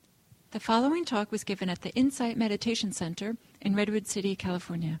The following talk was given at the Insight Meditation Center in Redwood City,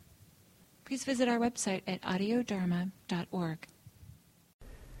 California. Please visit our website at audiodharma.org.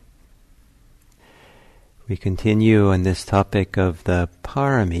 We continue on this topic of the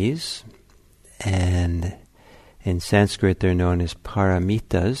Pāramīs, and in Sanskrit they're known as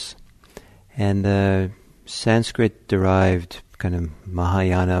paramitas, and the Sanskrit-derived kind of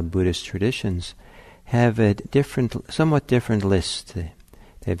Mahayana Buddhist traditions have a somewhat different list.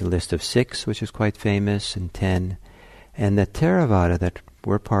 They have a list of 6, which is quite famous, and 10. And the Theravada that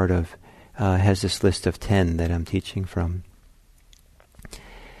we're part of has this list of 10 that I'm teaching from.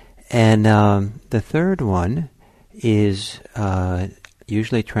 And the third one is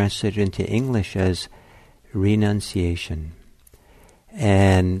usually translated into English as renunciation.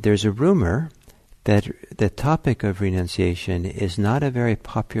 And there's a rumor that the topic of renunciation is not a very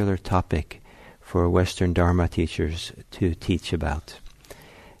popular topic for Western Dharma teachers to teach about.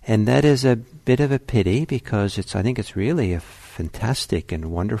 And that is a bit of a pity, because I think it's really a fantastic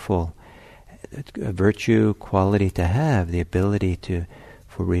and wonderful virtue, quality to have, the ability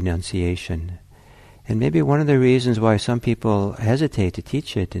for renunciation. And maybe one of the reasons why some people hesitate to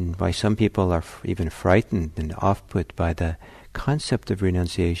teach it, and why some people are even frightened and off-put by the concept of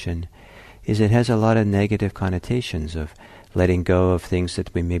renunciation, is it has a lot of negative connotations of letting go of things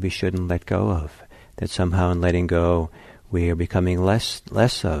that we maybe shouldn't let go of, that somehow in letting go we are becoming less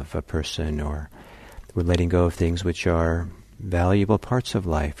of a person, or we're letting go of things which are valuable parts of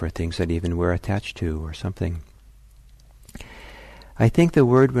life, or things that even we're attached to, or something. I think the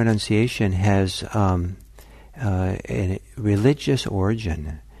word renunciation has a religious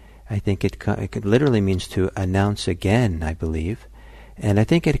origin. I think it literally means to announce again, I believe. And I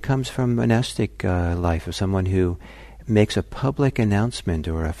think it comes from monastic life, of someone who makes a public announcement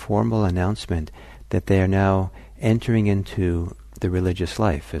or a formal announcement that they are now entering into the religious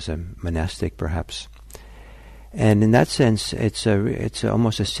life as a monastic, perhaps. And in that sense, it's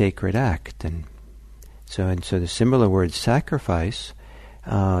almost a sacred act. And so the similar word sacrifice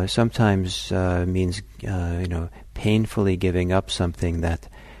sometimes means painfully giving up something that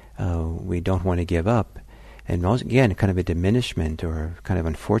we don't want to give up. And also, again, kind of a diminishment, or kind of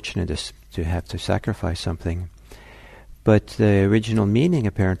unfortunate to have to sacrifice something. But the original meaning,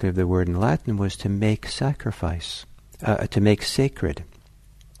 apparently, of the word in Latin was to make sacrifice, to make sacred.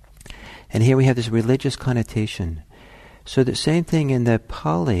 And here we have this religious connotation. So the same thing in the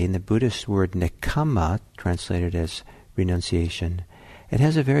Pali, in the Buddhist word nekkhamma, translated as renunciation, it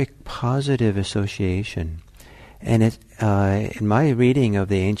has a very positive association. And in my reading of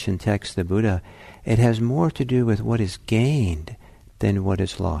the ancient text, the Buddha, it has more to do with what is gained than what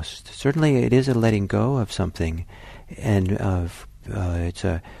is lost. Certainly it is a letting go of something, and it's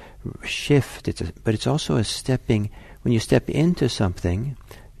a shift, but it's also a stepping. When you step into something,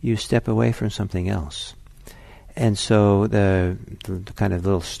 you step away from something else. And so the kind of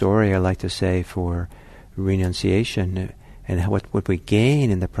little story I like to say for renunciation, and what we gain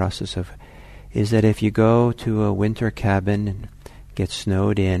in the process of, is that if you go to a winter cabin and get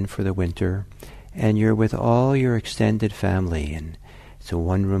snowed in for the winter, and you're with all your extended family, and it's a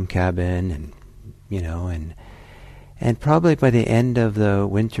one-room cabin, and probably by the end of the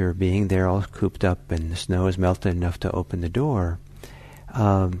winter, being there all cooped up and the snow is melted enough to open the door,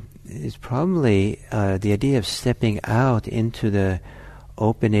 is probably the idea of stepping out into the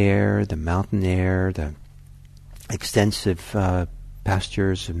open air, the mountain air, the extensive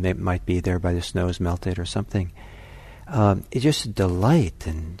pastures might be there by the snows melted or something. It's just a delight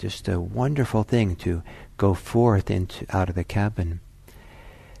and just a wonderful thing to go forth out of the cabin.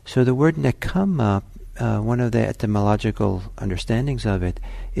 So the word nekkhamma, one of the etymological understandings of it,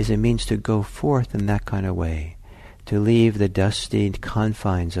 is it means to go forth in that kind of way, to leave the dusty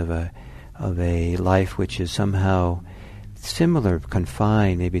confines of a life which is somehow similar,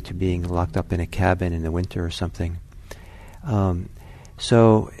 confined, maybe to being locked up in a cabin in the winter or something.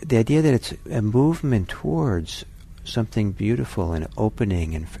 So the idea that it's a movement towards something beautiful and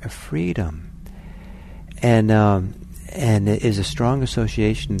opening and a freedom, and it is a strong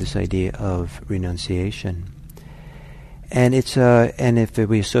association, this idea of renunciation. And and if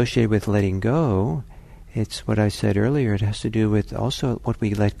we associate with letting go, it's what I said earlier. It has to do with also what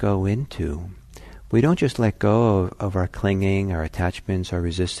we let go into. We don't just let go of our clinging, our attachments, our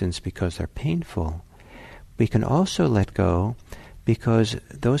resistance because they're painful. We can also let go because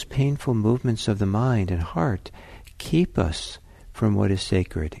those painful movements of the mind and heart keep us from what is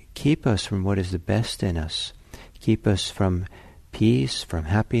sacred, keep us from what is the best in us, keep us from peace, from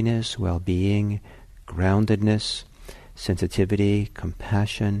happiness, well-being, groundedness, sensitivity,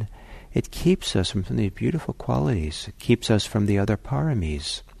 compassion. It keeps us from these beautiful qualities. It keeps us from the other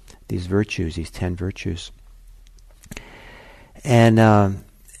Pāramīs, these virtues, these 10 virtues. And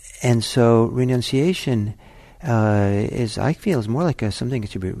so renunciation I feel is more like something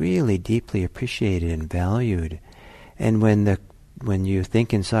that should be really deeply appreciated and valued. And when you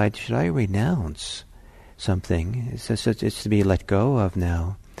think inside, should I renounce something? It's to be let go of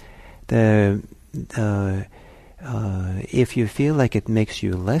now. If you feel like it makes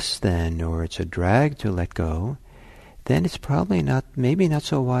you less than, or it's a drag to let go, then it's probably maybe not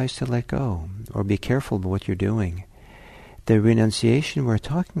so wise to let go, or be careful about what you're doing. The renunciation we're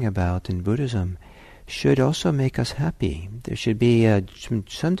talking about in Buddhism should also make us happy. There should be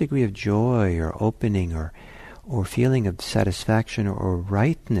some degree of joy or opening or feeling of satisfaction or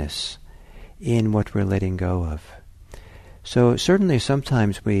rightness in what we're letting go of. So certainly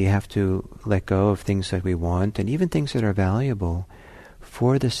sometimes we have to let go of things that we want, and even things that are valuable,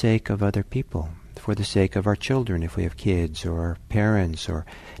 for the sake of other people, for the sake of our children if we have kids, or our parents, or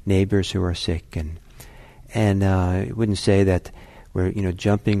neighbors who are sick. And I wouldn't say that we're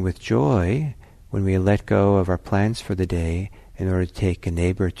jumping with joy when we let go of our plans for the day in order to take a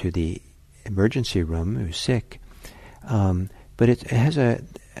neighbor to the emergency room who's sick. But it has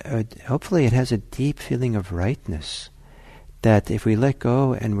hopefully it has a deep feeling of rightness, that if we let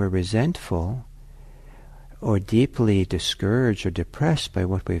go and we're resentful or deeply discouraged or depressed by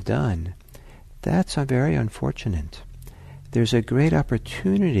what we've done, that's very unfortunate. There's a great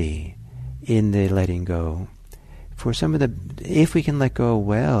opportunity in the letting go for if we can let go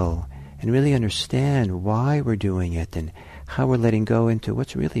well and really understand why we're doing it and how we're letting go into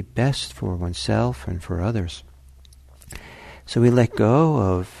what's really best for oneself and for others. So we let go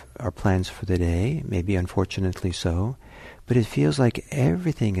of our plans for the day, maybe unfortunately so, but it feels like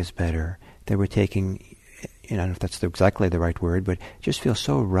everything is better, that we're taking, I don't know if that's exactly the right word, but it just feels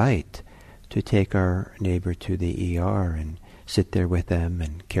so right to take our neighbor to the ER and sit there with them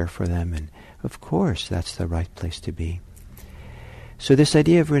and care for them, and of course that's the right place to be. So this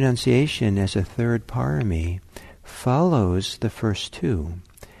idea of renunciation as a third Pāramī follows the first two.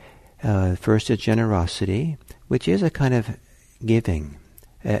 First is generosity, which is a kind of giving,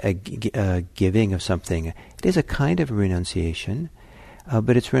 a giving of something. It is a kind of renunciation,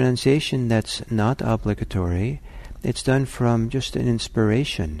 but it's renunciation that's not obligatory. It's done from just an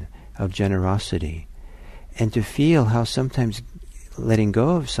inspiration of generosity. And to feel how sometimes letting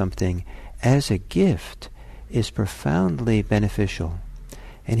go of something as a gift is profoundly beneficial.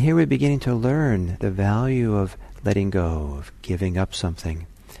 And here we're beginning to learn the value of letting go, of giving up something.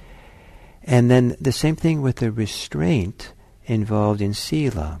 And then the same thing with the restraint involved in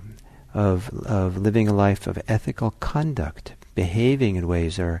sila, of living a life of ethical conduct, behaving in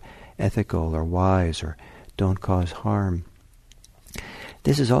ways that are ethical or wise or don't cause harm.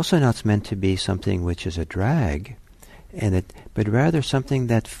 This is also not meant to be something which is a drag, but rather something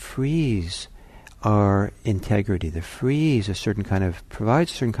that frees our integrity, that provides a certain kind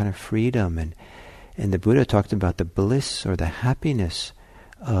of freedom. And the Buddha talked about the bliss or the happiness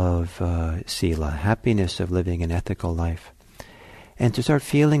of sila, happiness of living an ethical life. And to start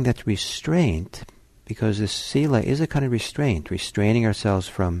feeling that restraint, because this sila is a kind of restraint, restraining ourselves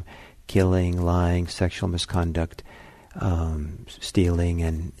from killing, lying, sexual misconduct, stealing,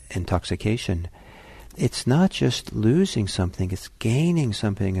 and intoxication. It's not just losing something, it's gaining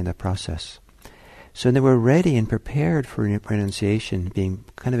something in the process. So then we're ready and prepared for renunciation, being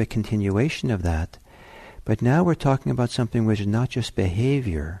kind of a continuation of that. But now we're talking about something which is not just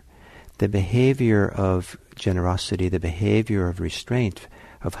behavior, the behavior of generosity, the behavior of restraint,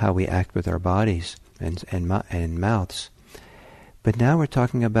 of how we act with our bodies and mouths. But now we're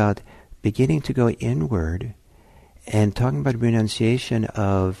talking about beginning to go inward and talking about renunciation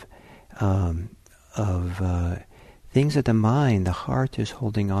of things that the mind, the heart is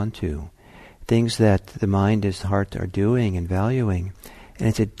holding on to, things that the mind and heart are doing and valuing. And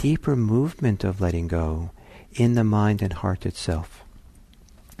it's a deeper movement of letting go in the mind and heart itself.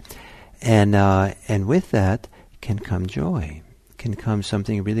 And with that can come joy, can come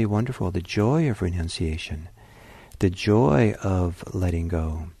something really wonderful, the joy of renunciation, the joy of letting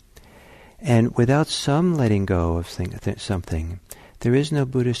go. And without some letting go of something, there is no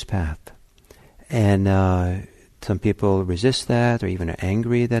Buddhist path. And some people resist that, or even are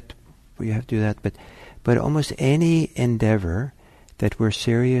angry that we have to do that. But almost any endeavor that we're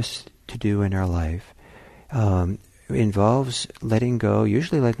serious to do in our life involves letting go,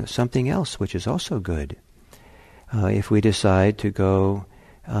 usually like something else, which is also good. If we decide to go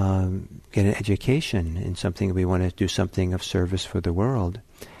get an education in something, we want to do something of service for the world,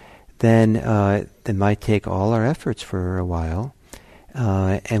 then it might take all our efforts for a while,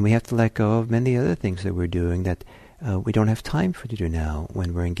 and we have to let go of many other things that we're doing that we don't have time to do now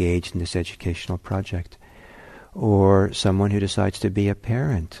when we're engaged in this educational project. Or someone who decides to be a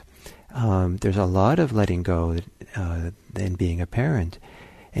parent. There's a lot of letting go in being a parent.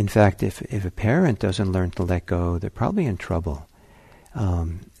 In fact, if a parent doesn't learn to let go, they're probably in trouble.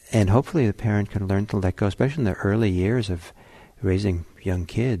 And hopefully the parent can learn to let go, especially in the early years of raising young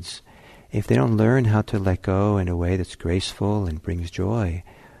kids. If they don't learn how to let go in a way that's graceful and brings joy,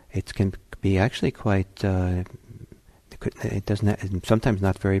 it can be actually quite, sometimes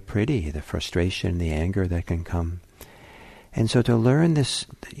not very pretty, the frustration, the anger that can come. And so to learn this,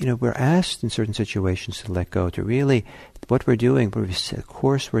 we're asked in certain situations to let go, to really, what we're doing, the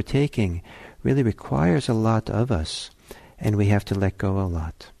course we're taking, really requires a lot of us, and we have to let go a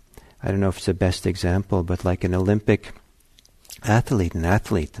lot. I don't know if it's the best example, but like an Olympic athlete,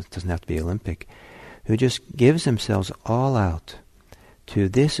 that doesn't have to be Olympic, who just gives themselves all out to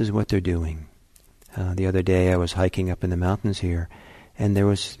this is what they're doing. The other day I was hiking up in the mountains here, and there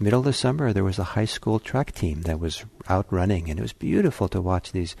was, middle of the summer, there was a high school track team that was out running, and it was beautiful to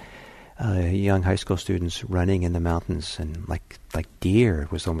watch these young high school students running in the mountains, and like deer.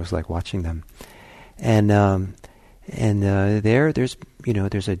 It was almost like watching them. And there's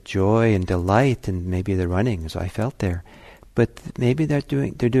a joy and delight in maybe the running, as I felt there. But maybe they're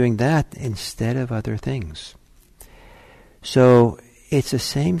doing that instead of other things. So it's the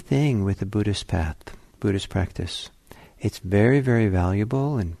same thing with the Buddhist path, Buddhist practice. It's very, very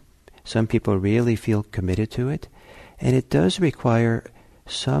valuable, and some people really feel committed to it. And it does require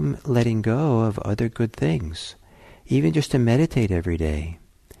some letting go of other good things, even just to meditate every day,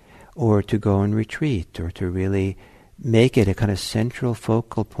 or to go and retreat, or to really make it a kind of central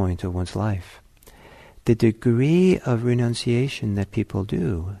focal point of one's life. The degree of renunciation that people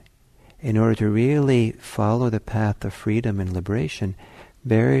do in order to really follow the path of freedom and liberation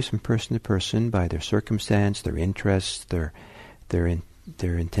varies from person to person by their circumstance, their interests, their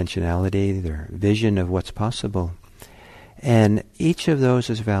intentionality, their vision of what's possible. And each of those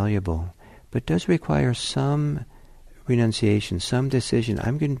is valuable, but does require some renunciation, some decision.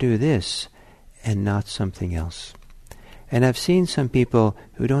 I'm going to do this and not something else. And I've seen some people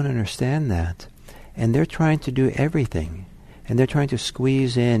who don't understand that, and they're trying to do everything. And they're trying to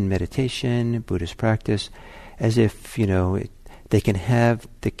squeeze in meditation, Buddhist practice, as if, they can have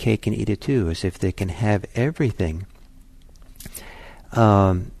the cake and eat it too, as if they can have everything,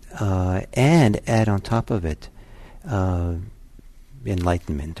 and add on top of it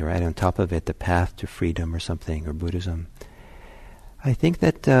enlightenment, or add on top of it the path to freedom or something, or Buddhism. I think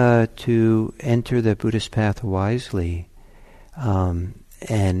that to enter the Buddhist path wisely and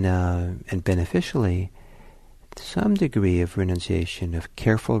beneficially, some degree of renunciation, of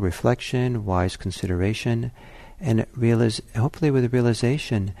careful reflection, wise consideration, and hopefully with a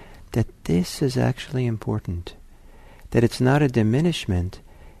realization that this is actually important, that it's not a diminishment,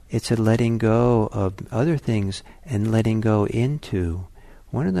 it's a letting go of other things and letting go into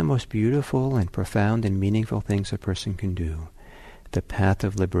one of the most beautiful and profound and meaningful things a person can do, the path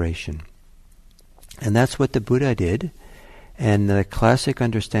of liberation. And that's what the Buddha did. And the classic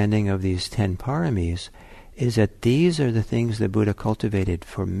understanding of these 10 Pāramīs is that these are the things the Buddha cultivated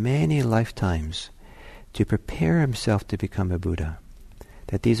for many lifetimes to prepare himself to become a Buddha.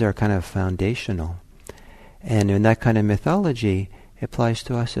 That these are kind of foundational. And in that kind of mythology, it applies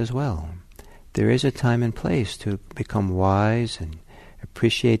to us as well. There is a time and place to become wise and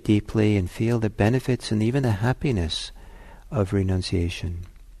appreciate deeply and feel the benefits and even the happiness of renunciation.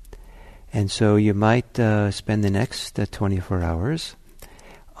 And so you might spend the next 24 hours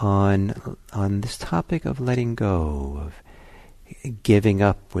on this topic of letting go, of giving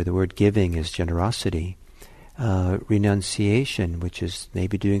up, where the word giving is generosity, renunciation, which is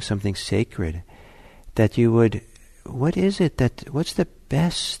maybe doing something sacred, that you would, what's the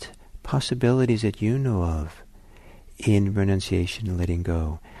best possibilities that you know of in renunciation and letting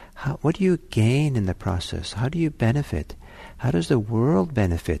go? What do you gain in the process? How do you benefit? How does the world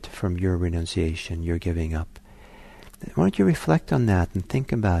benefit from your renunciation, your giving up? Why don't you reflect on that and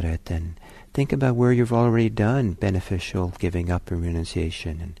think about it, and think about where you've already done beneficial giving up and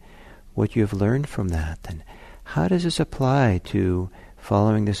renunciation, and what you've learned from that, and how does this apply to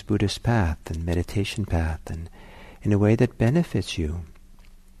following this Buddhist path and meditation path, and in a way that benefits you.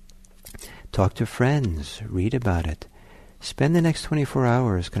 Talk to friends, read about it. Spend the next 24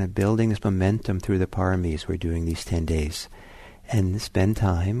 hours kind of building this momentum through the Pāramīs we're doing these 10 days. And spend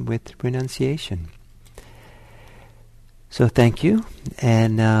time with renunciation. So thank you,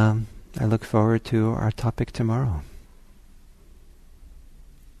 and I look forward to our topic tomorrow.